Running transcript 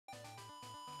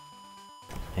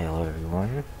Hello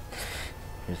everyone,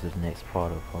 this is the next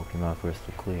part of Pokemon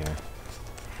Crystal Clear.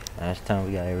 Last time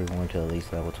we got everyone to at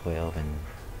least level 12 and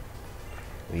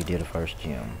we did the first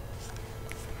gym.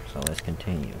 So let's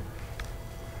continue.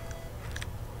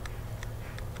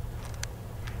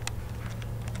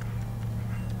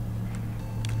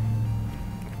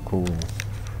 Cool.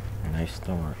 Nice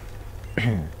start.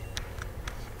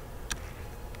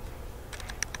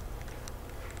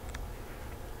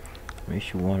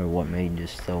 Makes you wonder what made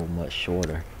this so much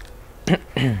shorter.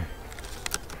 Don't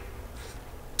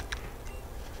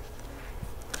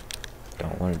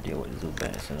want to deal with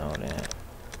Zubats and all that.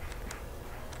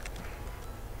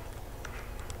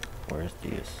 Where's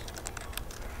this?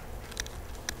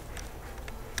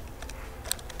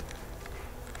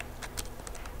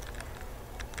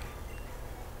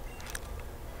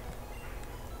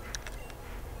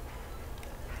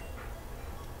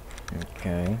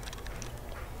 Okay.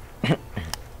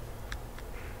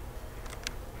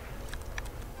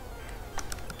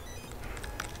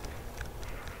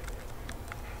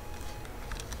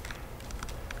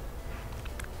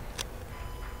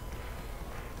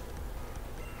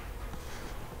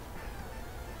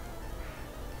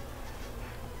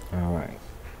 Alright.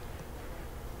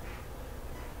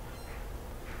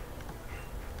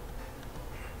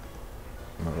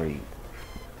 Marie.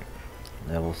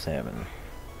 Level 7.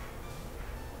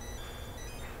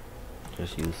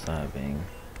 Just use side beam.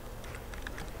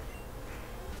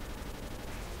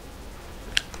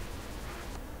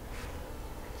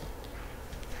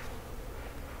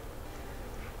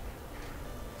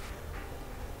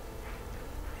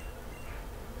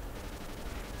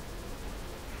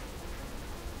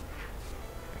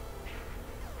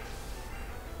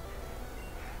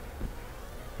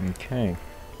 Okay.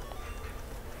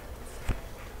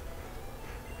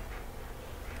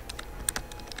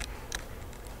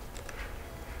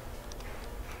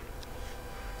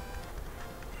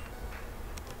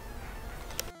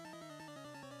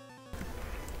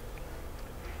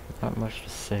 Not much to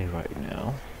say right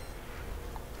now.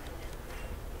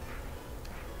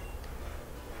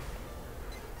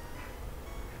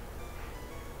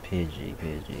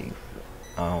 Pidgey.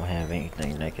 I don't have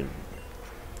anything that can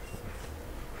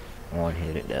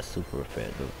one-hit it that's super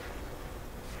effective.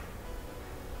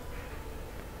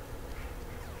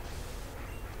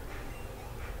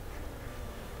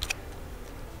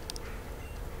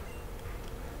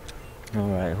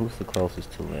 Alright, who's the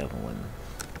closest to leveling?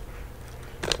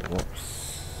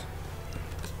 Whoops.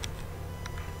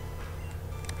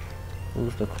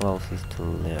 Who's the closest to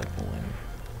leveling?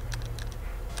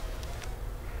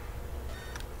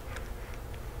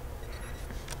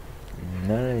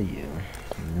 None of you.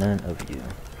 None of you.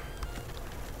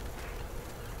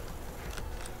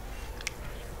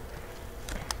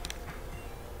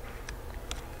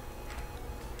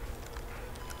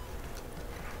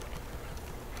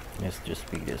 Let's just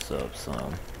speed this up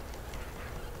some.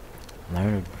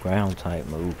 Learn a ground type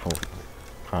move for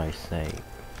Christ's sake.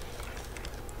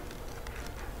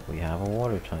 We have a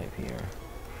water type here.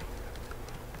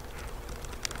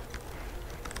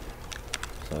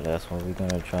 So that's what we're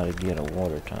gonna try to get, a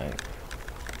water type.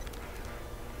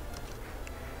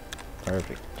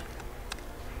 Perfect.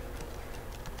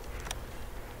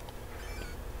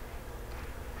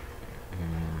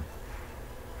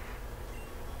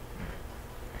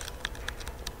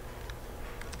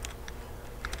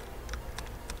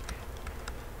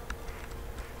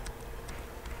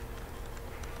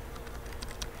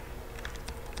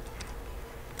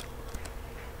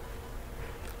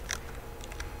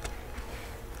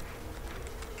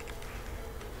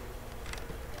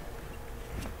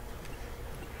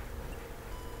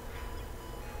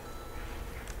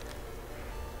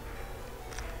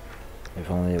 If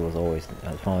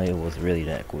only it was really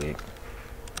that quick.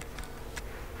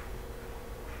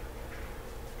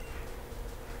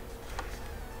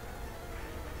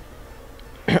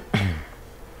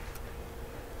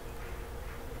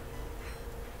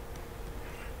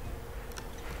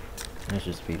 Let's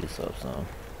just speed this up some.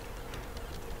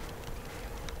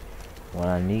 What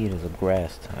I need is a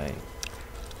grass type.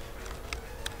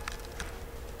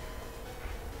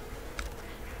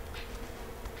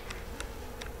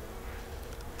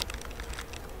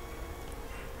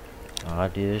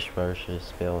 Oddish versus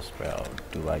Spell Sprout.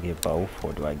 Do I get both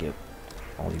or do I get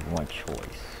only one choice?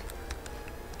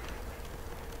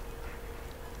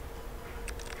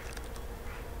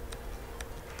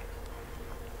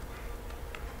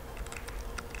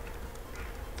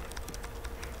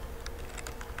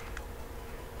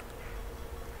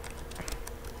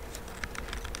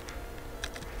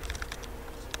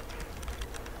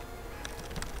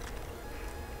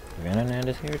 Internet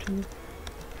is here too?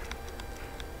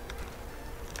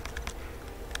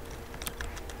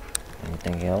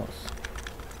 Anything else?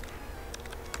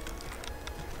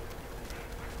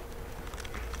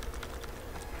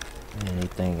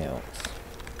 Anything else?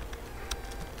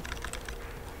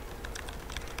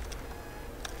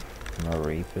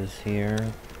 Maripa's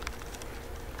here.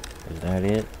 Is that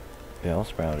it?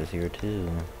 Bellsprout is here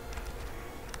too.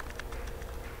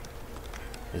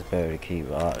 It's better to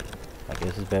keep Oddish. I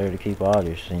guess it's better to keep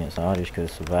Oddish since Oddish could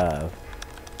survive.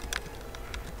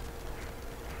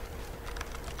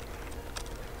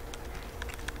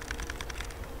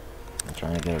 I'm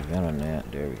trying to get a vent on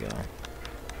that. There we go.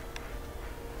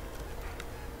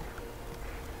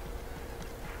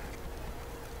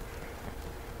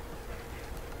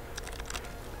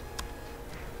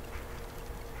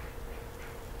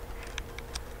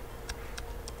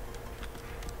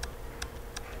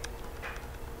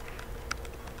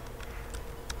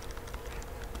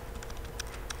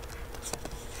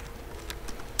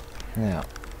 Now,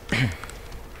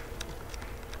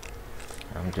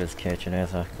 I'm just catching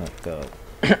as I go.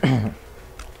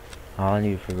 All I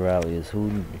need to figure out is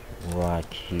who will I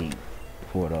keep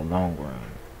for the long run.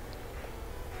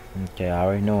 Okay, I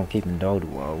already know I'm keeping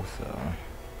Doduo, so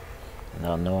and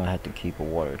I know I have to keep a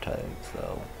water type.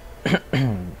 So,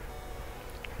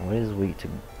 what is weak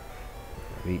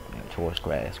towards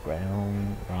grass?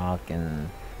 Ground, rock, and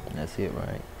that's it,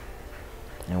 right?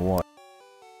 And water.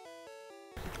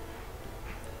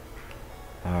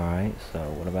 Alright, so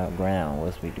what about ground?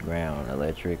 What's weak to ground?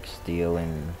 Electric, steel,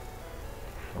 and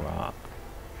rock.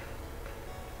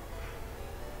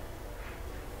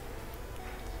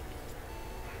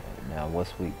 Now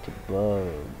what's weak to bug?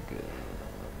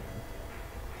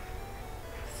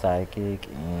 Psychic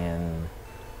and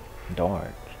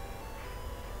dark.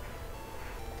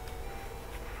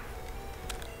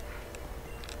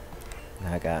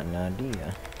 I got an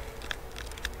idea.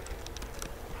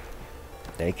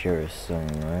 Daycare is soon,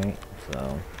 right?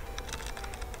 So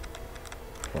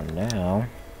for now,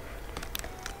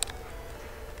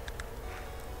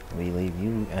 we leave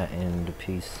you in the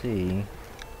PC,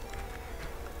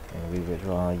 and we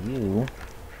withdraw you.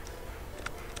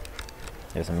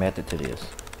 There's a method to this.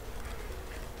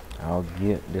 I'll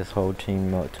get this whole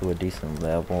team up to a decent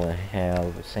level and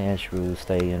have Sandshrew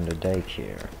stay in the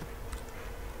daycare.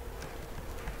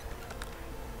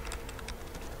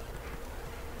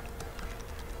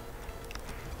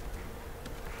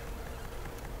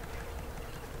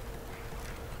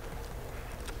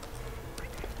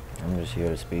 I'm just here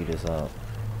to speed this up.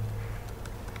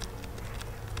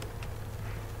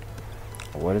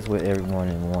 What is with everyone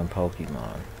in one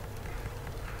Pokemon?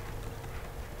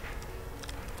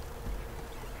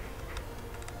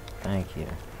 Thank you.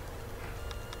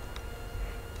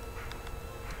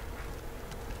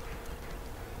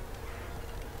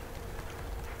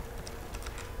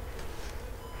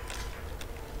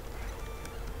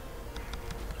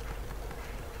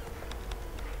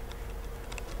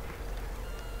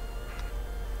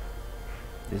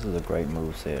 This is a great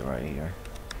move set right here.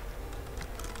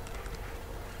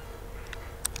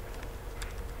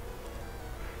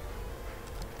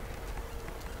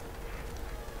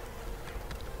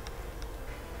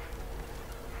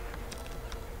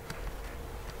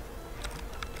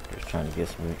 Just trying to get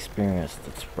some experience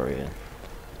to spread.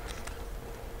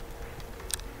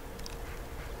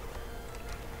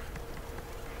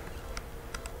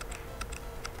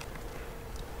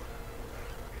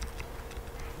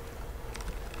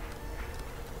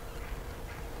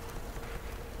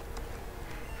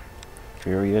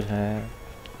 Fury attack.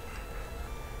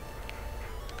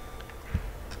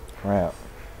 Crap.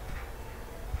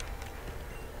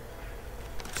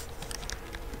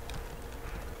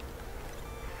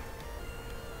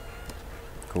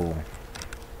 Cool.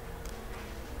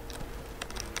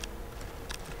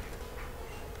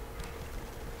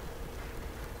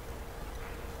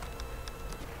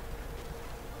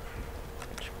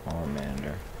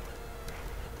 Charmander.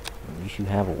 At least you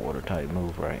have a water type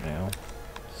move right now.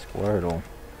 Squirtle.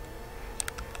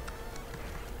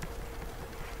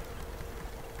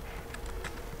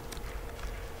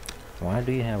 Why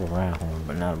do you have a Rhyhorn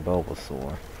but not a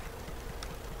Bulbasaur?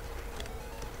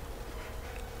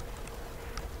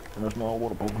 That's not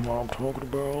what a Pokemon I'm talking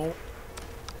about.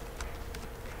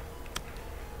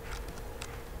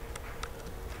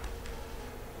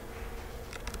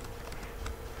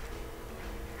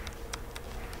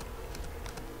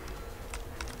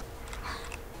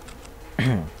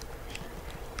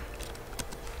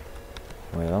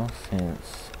 Well,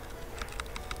 since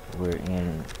we're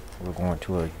going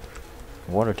to a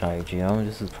water type gym,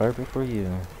 this is perfect for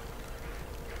you.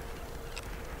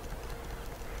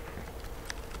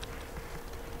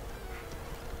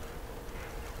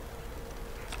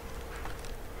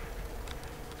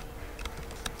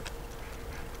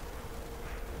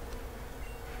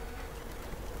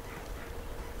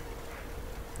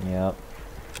 Yep.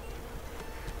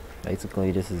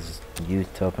 Basically, this is you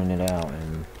toughing it out,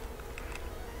 and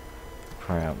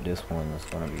crap, this one is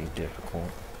gonna be difficult.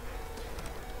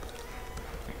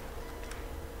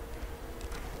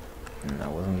 And I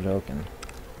wasn't joking.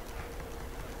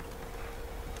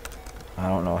 I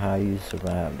don't know how you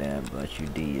survived that, but you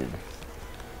did.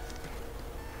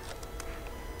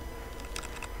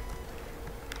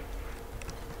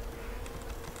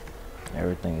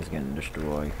 Everything is getting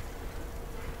destroyed.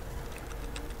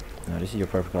 Now this is your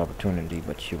perfect opportunity,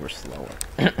 but you were slower.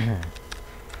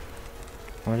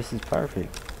 Well, this is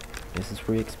perfect. This is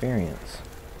free experience.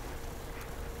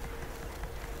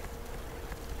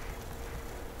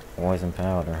 Poison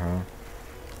powder, huh?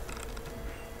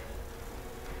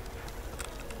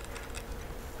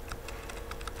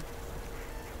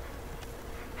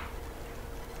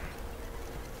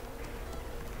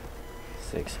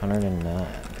 $609.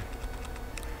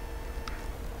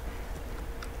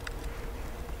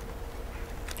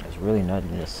 There's really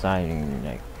nothing exciting,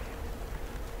 like,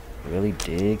 really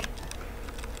dig.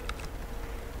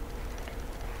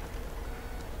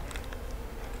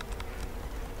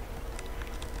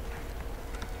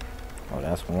 Oh,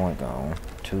 that's one gone,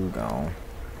 two gone,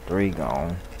 three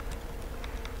gone,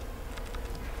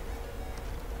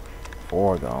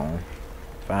 four gone,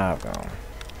 five gone.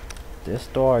 This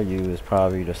Staryu is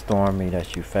probably the Stormy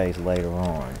that you face later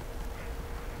on.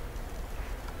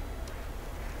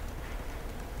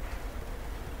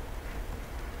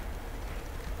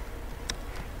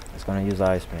 It's gonna use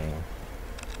Ice Beam.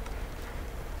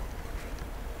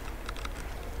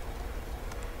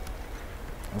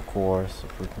 Of course,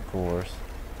 of freaking course.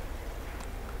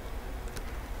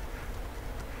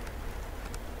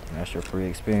 That's your free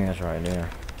experience right there.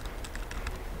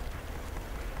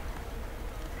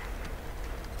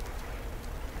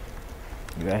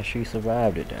 You actually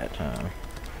survived it that time.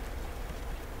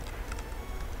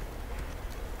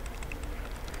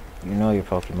 You know your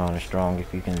Pokemon is strong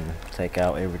if you can take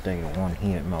out everything in one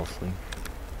hit, mostly.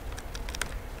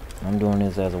 I'm doing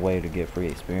this as a way to get free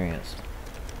experience.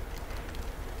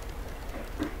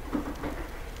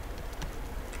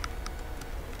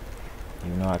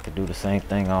 You know I could do the same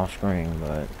thing off screen,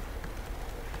 but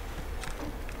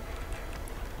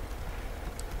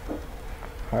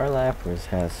her Lapras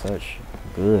has such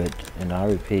good, and I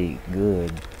repeat,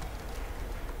 good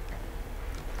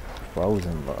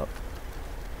frozen luck.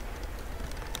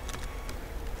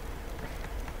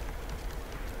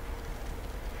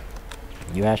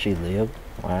 You actually lived?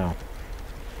 Wow.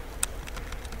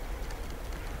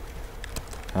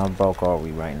 How broke are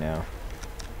we right now?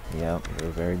 Yep, we're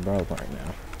very broke right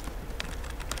now.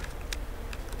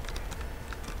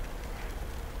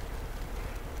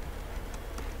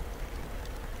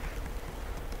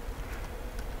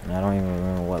 And I don't even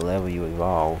remember what level you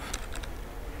evolve.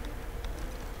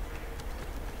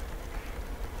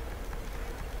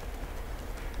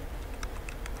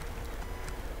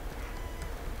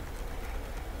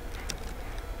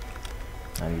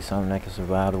 I need something that can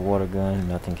survive the water gun.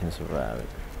 Nothing can survive it.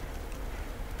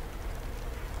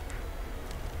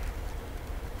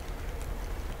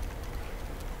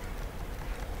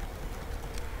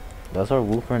 Does our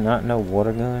Wooper not know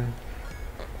water gun?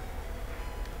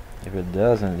 If it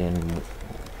doesn't, then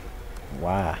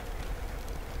why?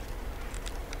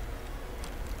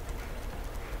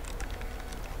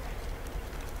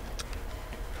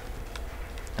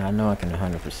 I know I can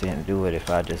 100% do it if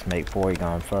I just make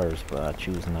Porygon first, but I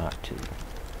choose not to.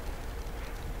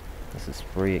 This is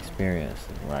free experience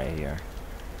right here.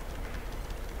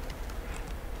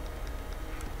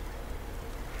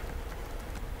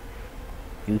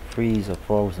 You freeze a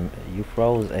frozen. You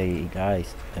froze an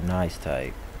ice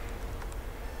type.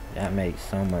 That makes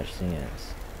so much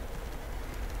sense.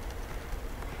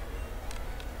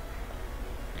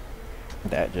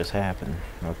 That just happened.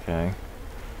 Okay.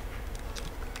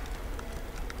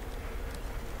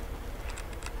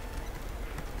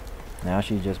 Now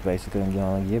she's just basically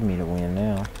gonna give me the win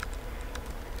now.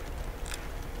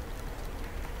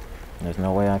 There's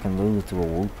no way I can lose to a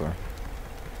Wooper.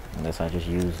 Unless I just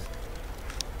use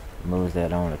moves that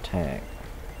don't attack.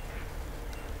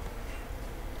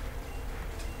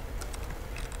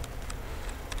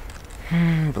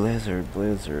 Blizzard,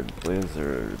 Blizzard,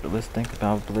 Blizzard. Let's think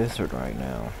about Blizzard right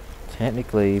now.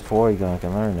 Technically, Porygon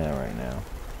can learn that right now.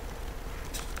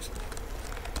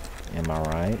 Am I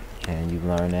right? Can you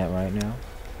learn that right now?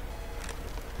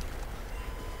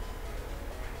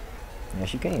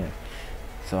 Yes, you can.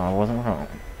 So I wasn't wrong.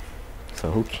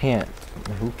 So who can't?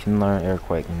 Who can learn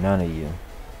Earthquake? None of you.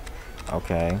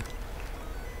 Okay.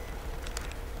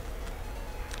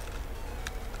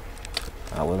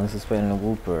 I wasn't suspecting a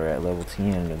Whooper at level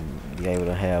 10 to be able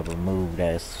to have a move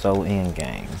that's so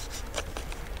in-game.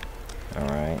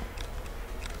 Alright.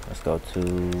 Let's go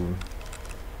to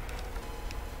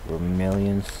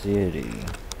Vermilion City.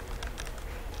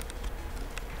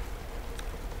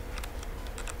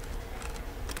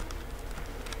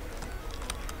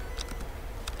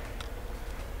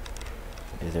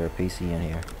 Is there a PC in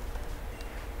here?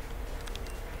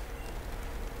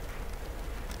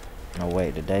 Oh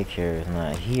wait, the daycare is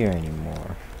not here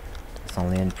anymore. It's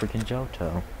only in freaking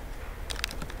Johto.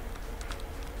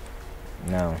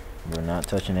 No, we're not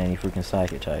touching any freaking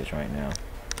psychic types right now.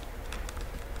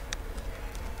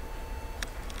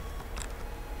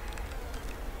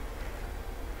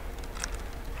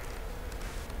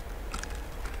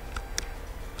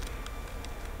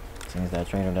 Seems that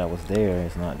trainer that was there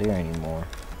is not there anymore.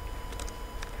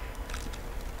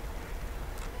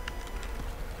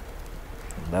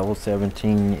 Level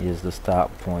 17 is the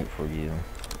stop point for you.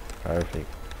 Perfect.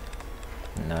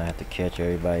 Now I have to catch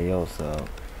everybody else up.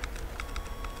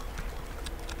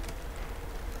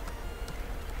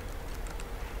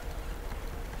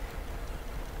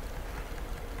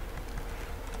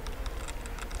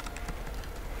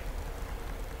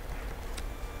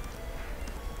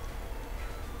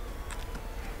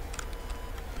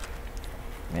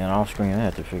 Man, off screen I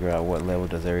have to figure out what level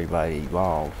does everybody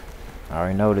evolve. I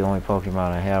already know the only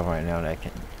Pokemon I have right now that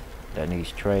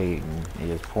needs trading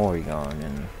is Porygon,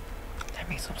 and that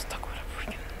means I'm stuck with a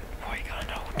freaking Porygon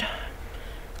the whole time.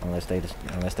 Unless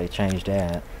they change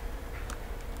that.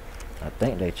 I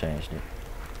think they changed it.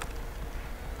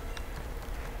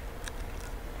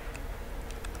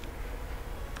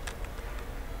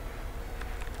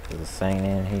 Is a Saint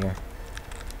in here?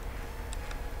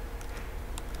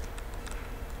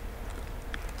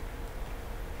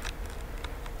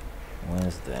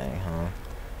 Wednesday, huh?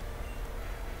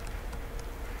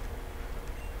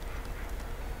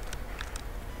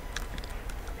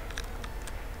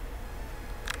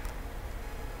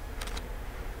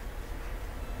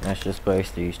 Let's just base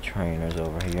these trainers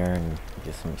over here and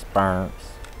get some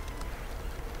experience.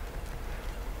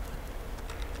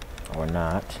 Or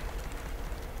not.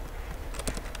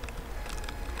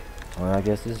 Well, I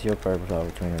guess this is your purpose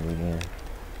opportunity again.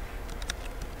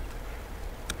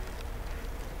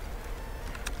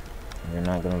 You're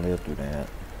not gonna live through that.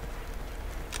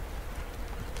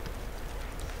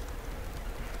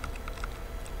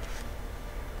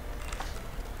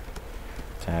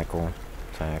 Tackle,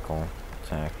 tackle,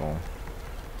 tackle.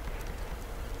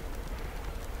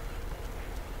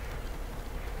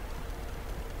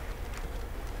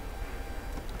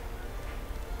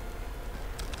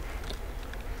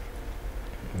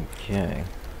 Okay.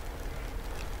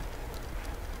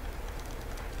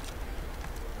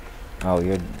 Oh,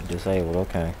 you're disabled,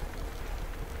 okay.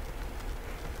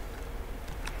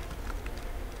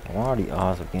 What are the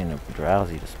odds of getting a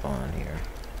Drowzee to spawn here?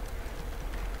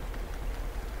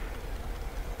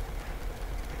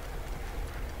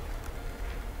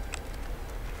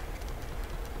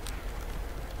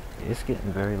 It's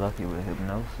getting very lucky with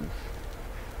hypnosis.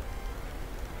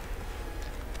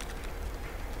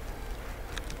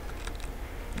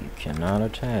 You cannot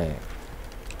attack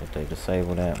if they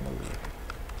disable that move.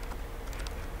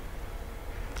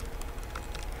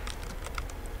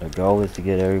 The goal is to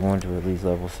get everyone to at least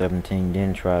level 17,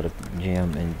 then try the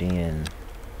gym, and then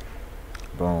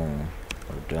boom,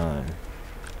 we're done.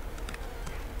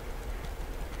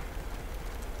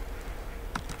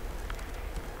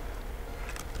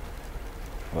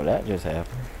 Well, that just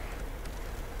happened.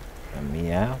 A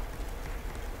meow.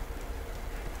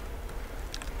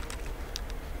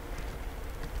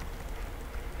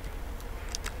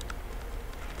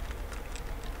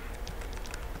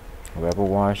 Whoever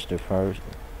watched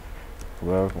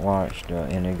the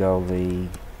Indigo League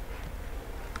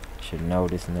should know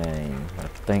this name. I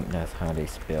think that's how they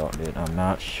spelled it. I'm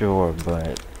not sure,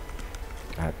 but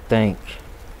I think.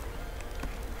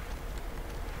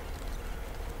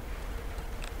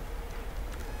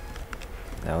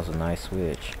 That was a nice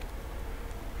switch.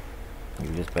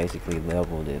 You just basically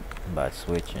leveled it by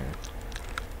switching.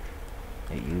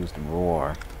 It used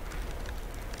roar.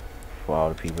 For all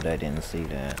the people that didn't see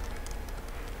that.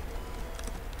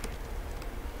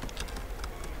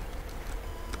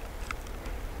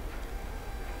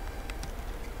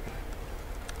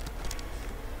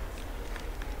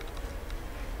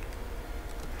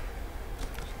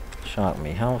 Shock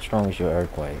me. How strong is your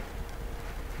earthquake?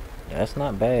 That's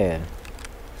not bad.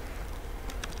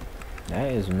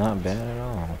 That is not bad at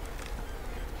all.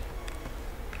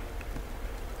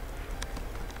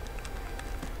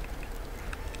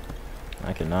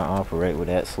 I cannot operate with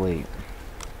that sleep.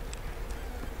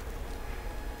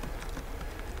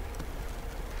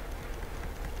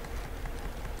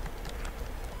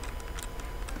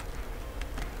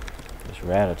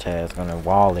 Rattata is gonna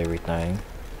wall everything.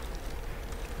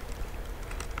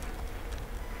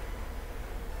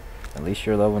 At least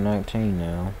you're level 19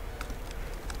 now.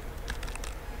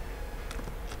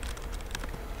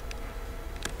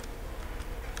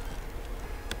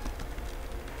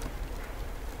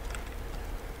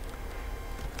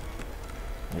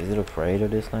 Is it afraid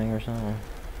of this thing or something?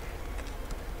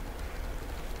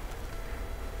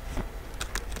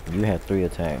 You have 3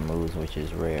 attack moves, which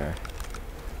is rare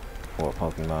for a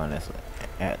Pokemon that's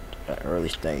at an early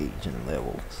stage in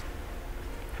levels.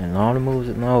 And all the moves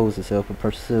it knows, except for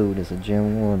Pursuit, is a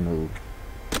Gen 1 move.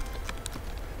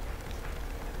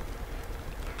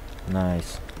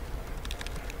 Nice.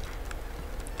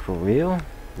 For real?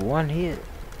 1 hit?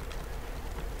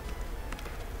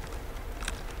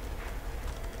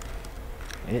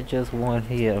 It just 1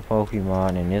 hit a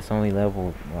Pokemon and it's only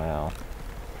level... Wow.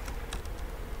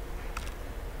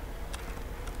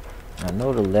 I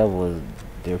know the level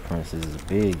difference is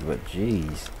big, but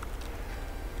jeez.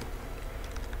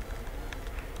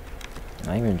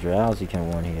 Not even Drowzee can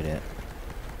 1 hit it.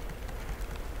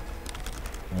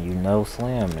 And you know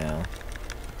Slam now.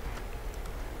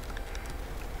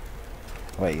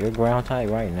 Wait, you're ground type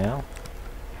right now?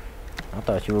 I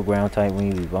thought you were ground type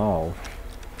when you evolved.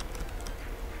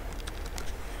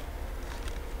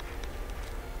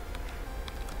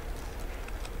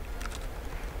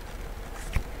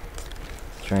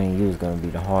 Training you is gonna be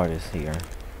the hardest here.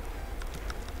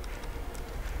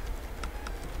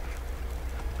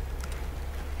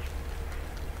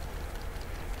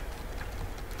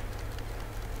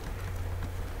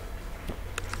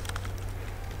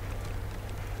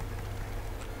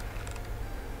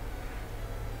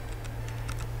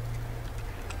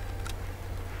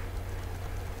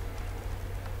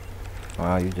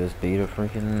 Wow, you just beat a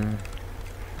freaking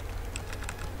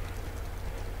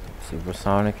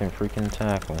Supersonic and freaking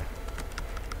Tackle.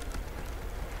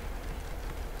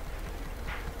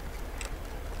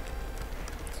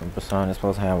 Supersonic is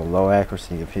supposed to have a low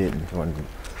accuracy of hitting for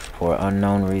an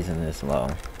unknown reason this low.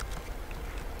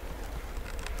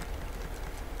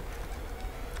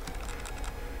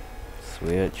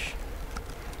 Switch.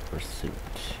 Pursuit.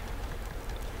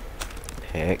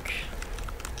 Peck.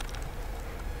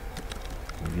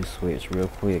 You switch real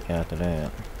quick after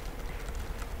that.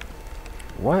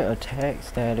 What attack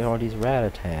stat are these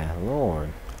Rattata?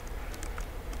 Lord.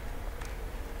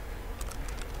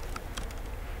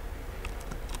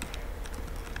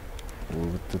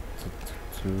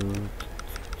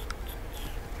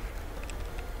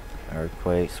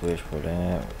 Earthquake, switch for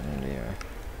that. And there.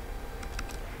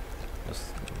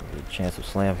 The chance of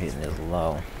slam hitting is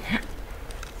low.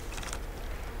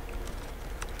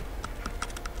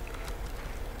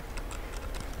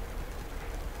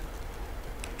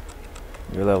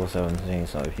 You're level 17,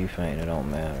 so if you faint, it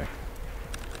don't matter.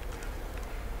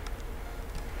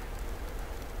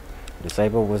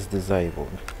 Disable was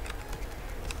disabled.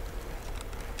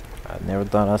 I never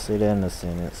thought I'd say that in a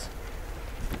sentence.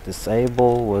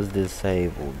 Disable was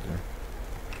disabled.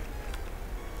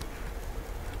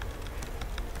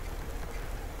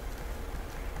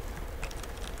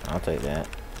 I'll take that.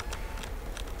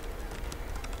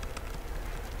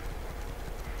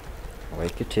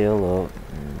 Wake your tail up.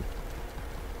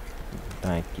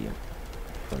 Thank you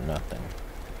for nothing.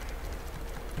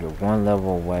 You're 1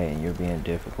 level away and you're being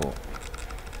difficult.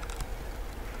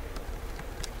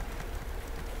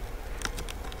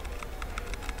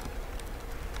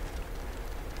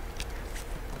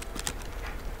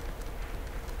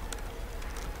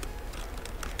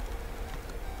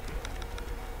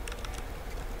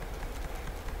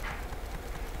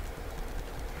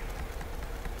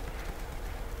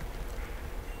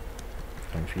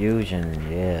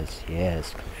 Confusion,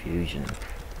 yes, confusion.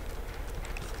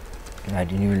 I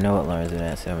didn't even know it learns it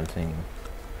at 17.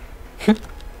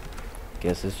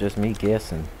 Guess it's just me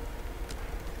guessing.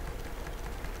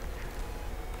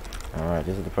 Alright,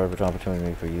 this is the perfect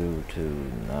opportunity for you to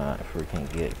not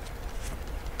freaking get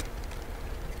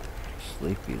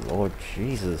sleepy. Lord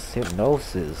Jesus,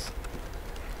 hypnosis.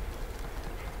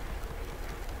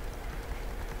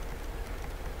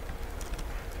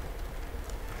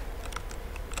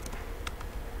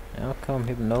 How come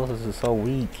hypnosis is so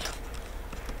weak?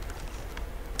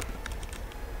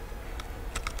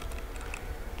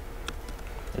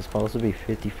 It's supposed to be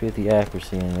 50-50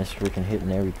 accuracy and it's freaking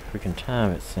hitting every freaking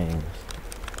time it seems.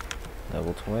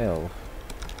 Level 12.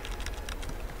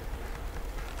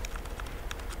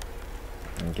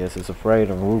 I guess it's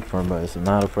afraid of Wooper, but it's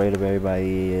not afraid of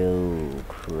everybody. Oh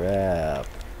crap.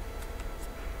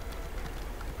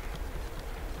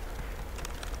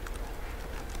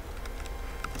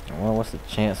 Well, what's the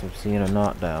chance of seeing a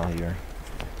knockdown here?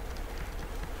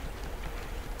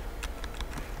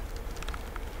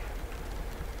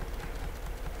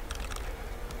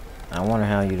 I wonder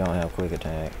how you don't have quick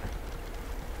attack.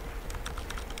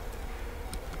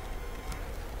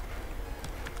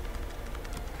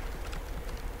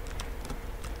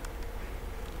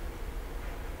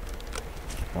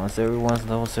 Once everyone's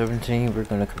level 17, we're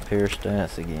gonna compare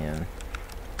stats again.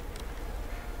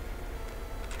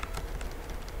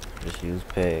 Just use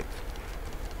pegs.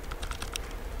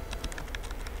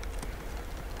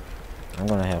 I'm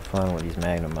gonna have fun with these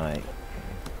Magnemite.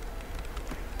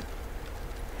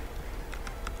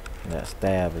 That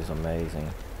stab is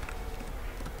amazing.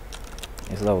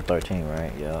 It's level 13,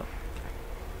 right? Yup.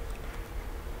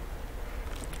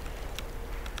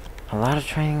 A lot of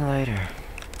training later,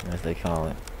 as they call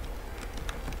it.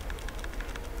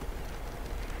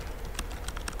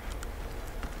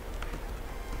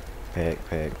 Peg,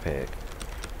 peg, peg.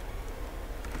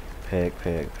 Peg,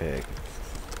 peg, peg.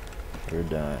 You're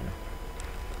done.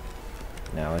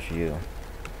 Now it's you.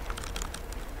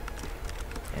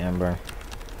 Amber.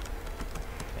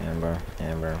 Amber,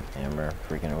 Amber, Amber.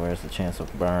 Freaking, where's the chance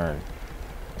of burn?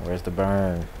 Where's the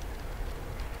burn?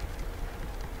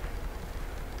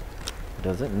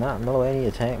 Does it not know any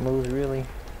attack moves, really?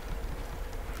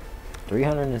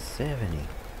 370.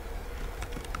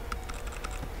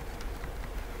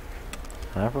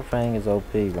 Hyper Fang is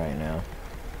OP right now.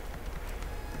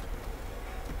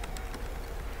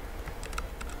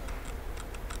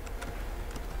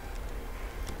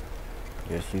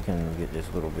 Guess you can get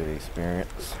this little bit of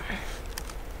experience.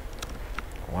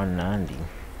 190.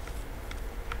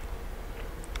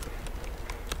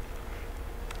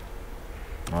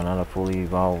 Oh, not a fully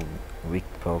evolved weak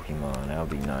Pokemon. That would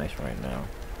be nice right now.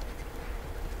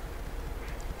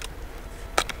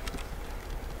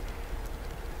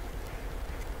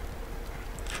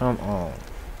 Come on.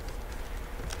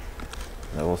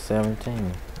 Level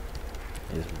 17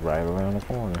 is right around the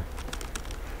corner.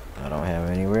 I don't have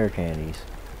any rare candies.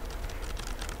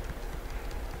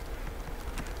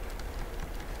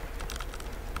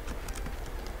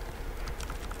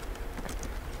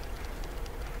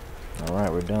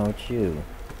 Alright, we're done with you.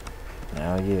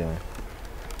 Now you.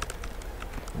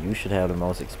 You should have the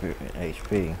most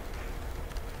HP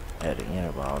at the end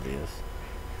of all this.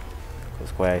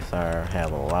 Because Quagsire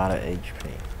have a lot of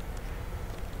HP.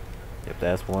 If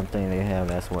that's one thing they have,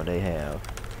 that's what they have.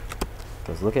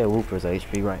 Because look at Wooper's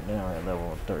HP right now at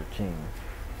level 13.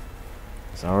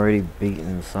 It's already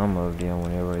beaten some of them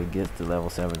whenever it gets to level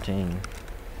 17.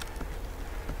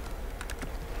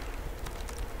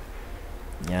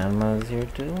 Yanma's here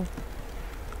too.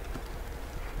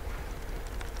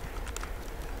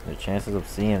 The chances of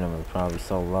seeing them are probably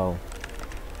so low.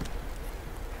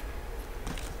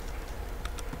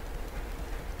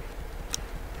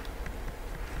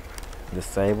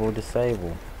 Disable,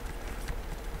 disable.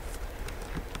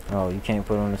 Oh, you can't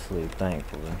put on the sleep,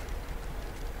 thankfully.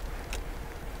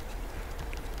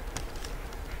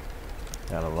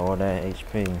 Gotta lower that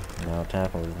HP. Now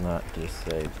tackle is not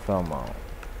disabled. Come on.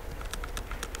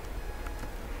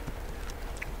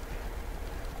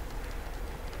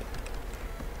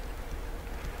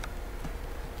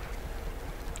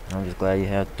 I'm just glad you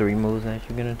have 3 moves that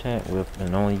you can attack with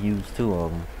and only use 2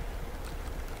 of them.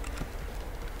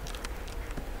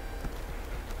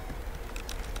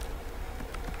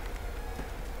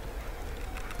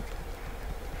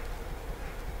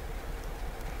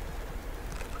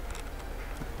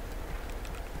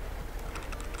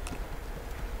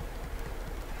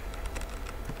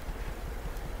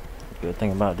 Good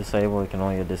thing about disable, it can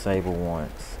only disable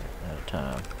once at a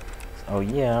time. Oh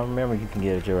yeah, I remember you can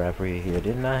get a giraffe right here.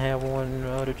 Didn't I have one in the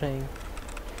other team?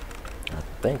 I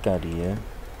think I did.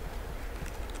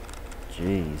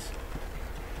 Jeez.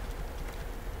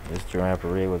 This giraffe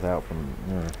was out from...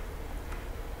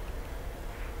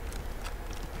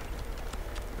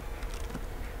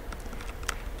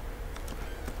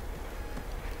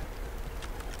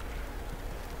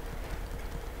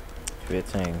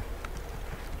 $15.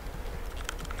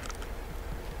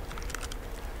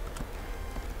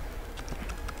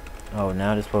 Oh,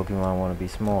 now this Pokemon want to be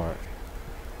smart.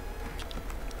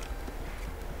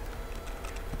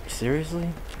 Seriously?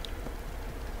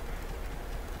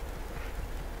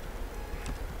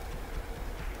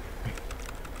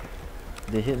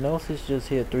 Did Hypnosis just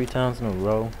hit 3 times in a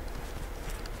row?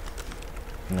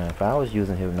 Now, if I was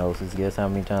using Hypnosis, guess how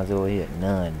many times it would hit?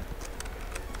 None.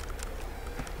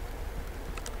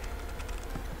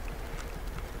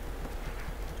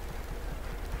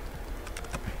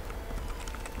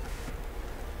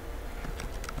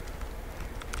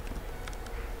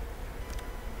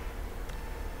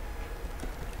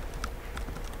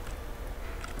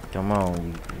 Come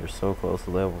on, you're so close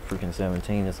to level freaking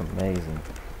 17, it's amazing.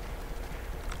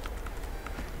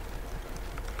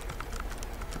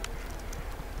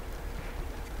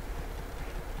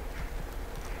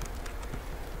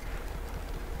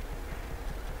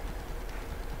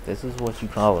 This is what you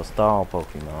call a stall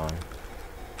Pokemon.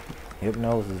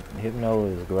 Hypno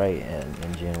is great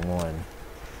in Gen 1.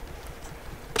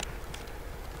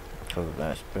 Because of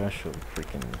that special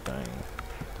freaking thing.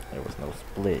 There was no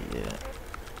split yet.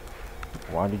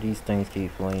 Why do these things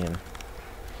keep fleeing?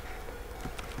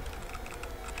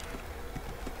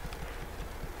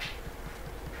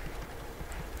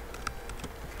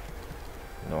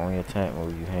 The only attack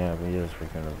move you have is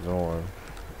freaking absorb.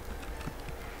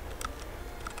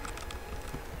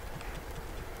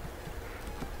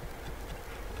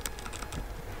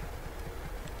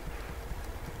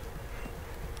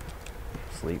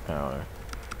 Sleep powder.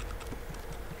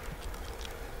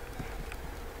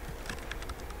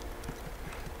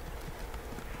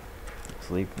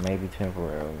 Sleep may be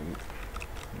temporary,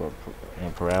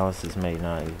 and paralysis may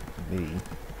not be.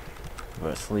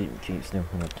 But sleep keeps them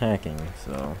from attacking,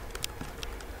 so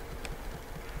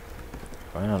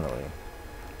finally.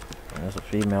 And that's a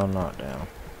female knockdown.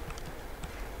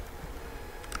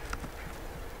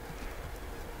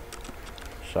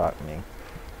 Shocked me.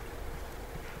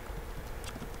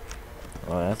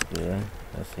 Well, that's good.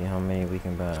 Let's see how many we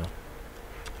can buy.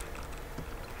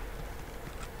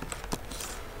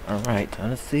 Alright,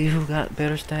 time to see who got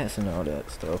better stats and all that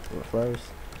stuff. But first,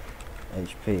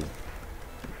 HP.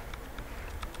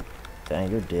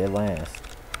 Dang, you're dead last.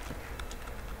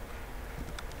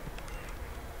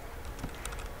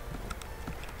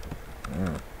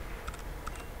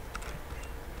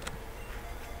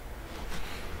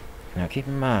 Now keep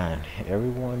in mind,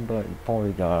 everyone but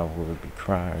Porygon will be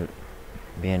required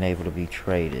being able to be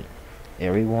traded.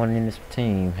 Everyone in this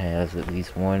team has at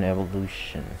least one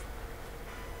evolution.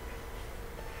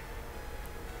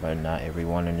 But not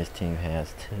everyone in this team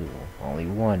has two. Only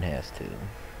one has two.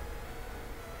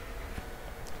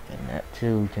 And that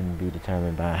two can be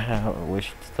determined by how or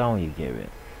which stone you give it.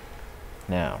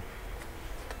 Now,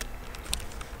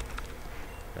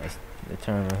 let's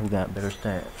determine who got better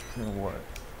stats and what.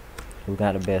 Who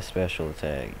got the best special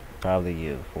attack? Probably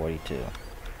you, 42.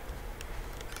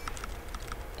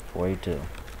 42.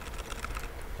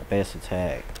 The best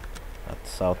attack, I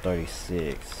saw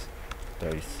 36.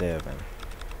 37.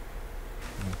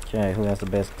 Okay, who has the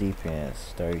best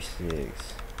defense?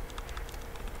 36.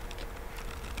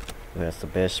 Who has the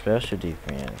best special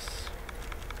defense?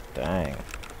 Dang.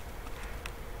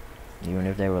 Even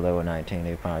if they were level 19,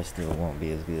 they probably still won't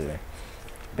be as good.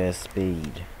 Best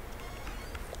speed.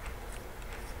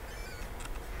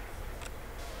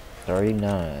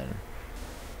 39.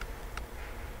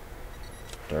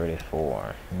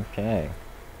 34. Okay.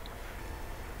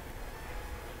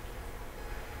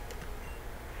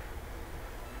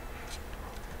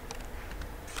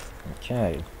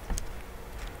 Okay.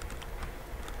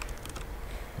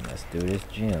 Let's do this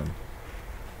gym.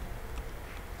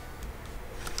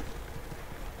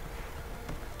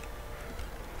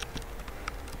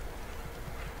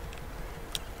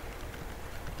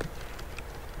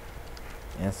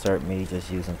 Insert me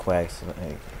just using quacks.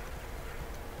 Like,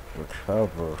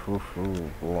 recover.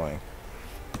 Hoo boy.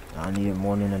 I need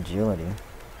more than agility.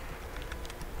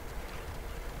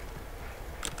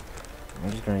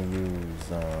 I'm just gonna use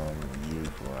you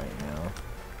for right now.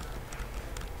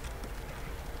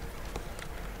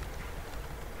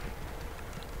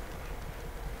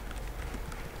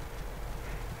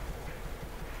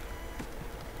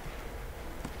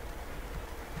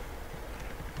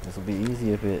 This will be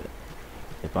easy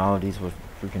if all of these would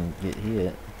freaking get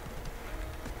hit.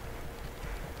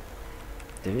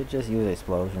 Did it just use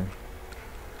explosion?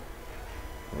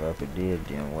 Well, if it did,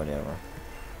 then whatever.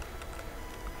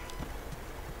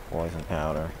 Poison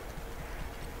powder.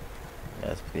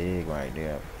 That's big right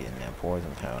there. Getting that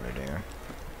poison powder there.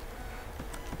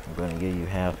 I'm gonna give you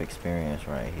half experience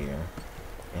right here.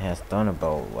 It has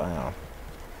Thunderbolt. Wow.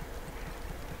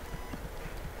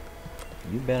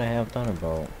 You better have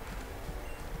Thunderbolt.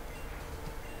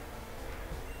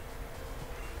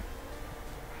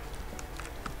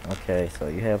 Okay, so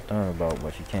you have Thunderbolt,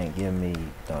 but you can't give me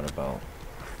Thunderbolt.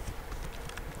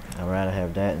 I'd rather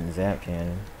have that than Zap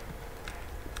Cannon.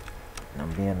 And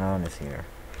I'm being honest here.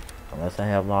 Unless I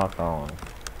have Lock On.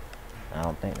 I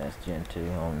don't think that's Gen 2,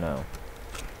 I don't know.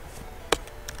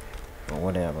 But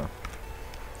whatever.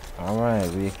 Alright,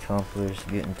 we accomplished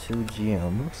getting 2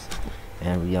 gems.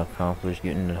 And we accomplished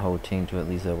getting the whole team to at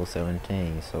least level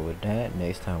 17. So with that,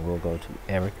 next time we'll go to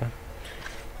Erica.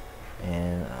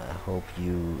 And I hope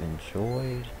you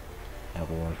enjoyed. Have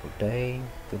a wonderful day.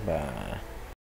 Goodbye.